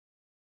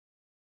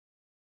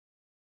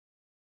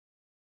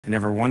And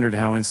ever wondered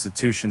how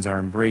institutions are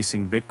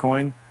embracing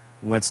Bitcoin?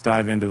 Let's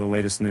dive into the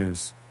latest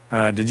news.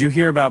 Did you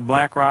hear about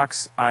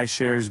BlackRock's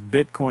iShares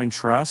Bitcoin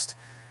Trust?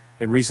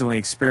 It recently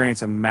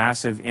experienced a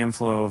massive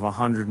inflow of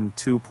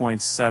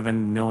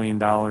 $102.7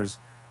 million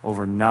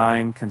over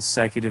 9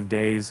 consecutive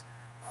days.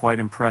 Quite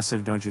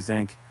impressive, don't you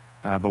think?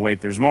 But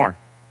wait, there's more.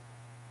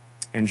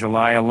 In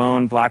July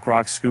alone,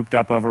 BlackRock scooped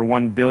up over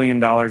 $1 billion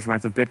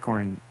worth of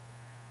Bitcoin.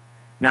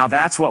 Now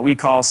that's what we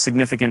call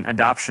significant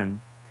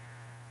adoption.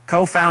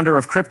 Co-founder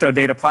of crypto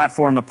data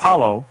platform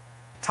Apollo,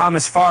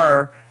 Thomas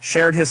Farrer,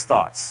 shared his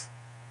thoughts.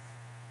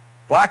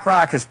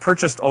 BlackRock has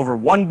purchased over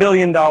 $1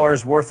 billion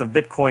worth of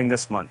Bitcoin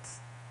this month.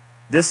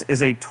 This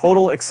is a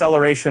total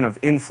acceleration of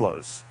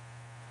inflows.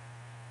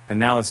 And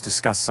now let's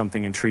discuss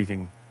something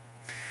intriguing.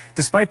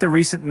 Despite the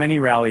recent mini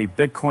rally,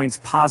 Bitcoin's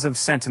positive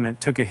sentiment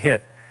took a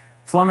hit,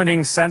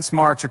 plummeting since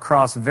March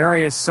across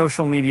various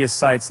social media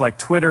sites like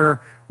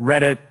Twitter,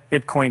 Reddit,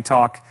 Bitcoin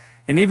Talk,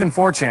 and even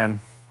 4chan.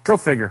 Go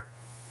figure.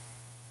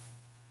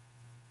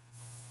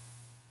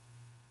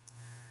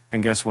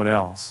 And guess what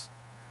else?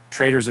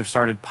 Traders have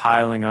started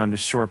piling onto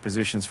short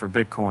positions for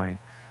Bitcoin.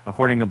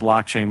 According to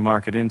blockchain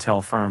market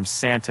intel firm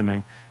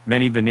Santiment,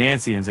 many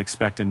Binanceans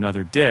expect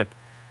another dip.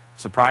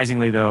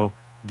 Surprisingly though,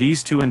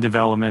 these two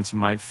developments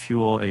might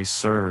fuel a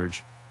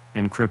surge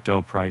in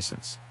crypto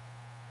prices.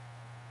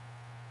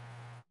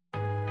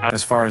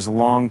 As far as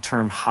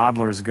long-term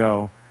hodlers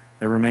go,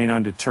 they remain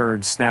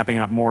undeterred, snapping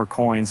up more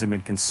coins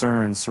amid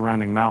concerns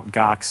surrounding Mt.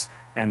 Gox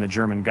and the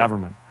German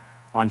government.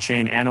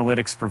 On-chain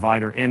analytics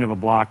provider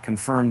InnovaBlock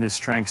confirmed this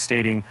strength,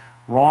 stating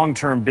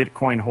long-term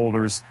Bitcoin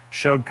holders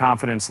showed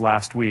confidence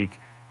last week,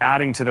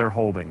 adding to their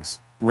holdings.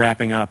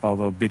 Wrapping up,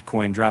 although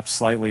Bitcoin dropped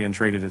slightly and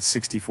traded at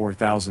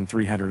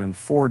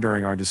 64,304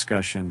 during our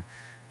discussion,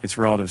 its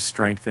relative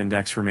strength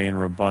index remained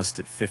robust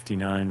at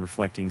 59,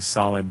 reflecting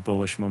solid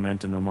bullish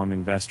momentum among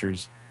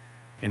investors.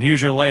 And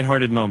here's your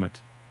lighthearted moment.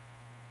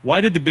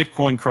 Why did the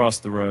Bitcoin cross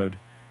the road?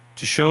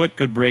 To show it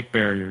could break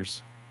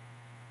barriers.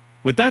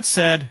 With that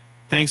said,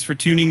 thanks for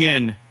tuning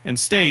in, and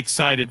stay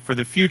excited for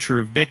the future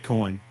of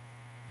Bitcoin.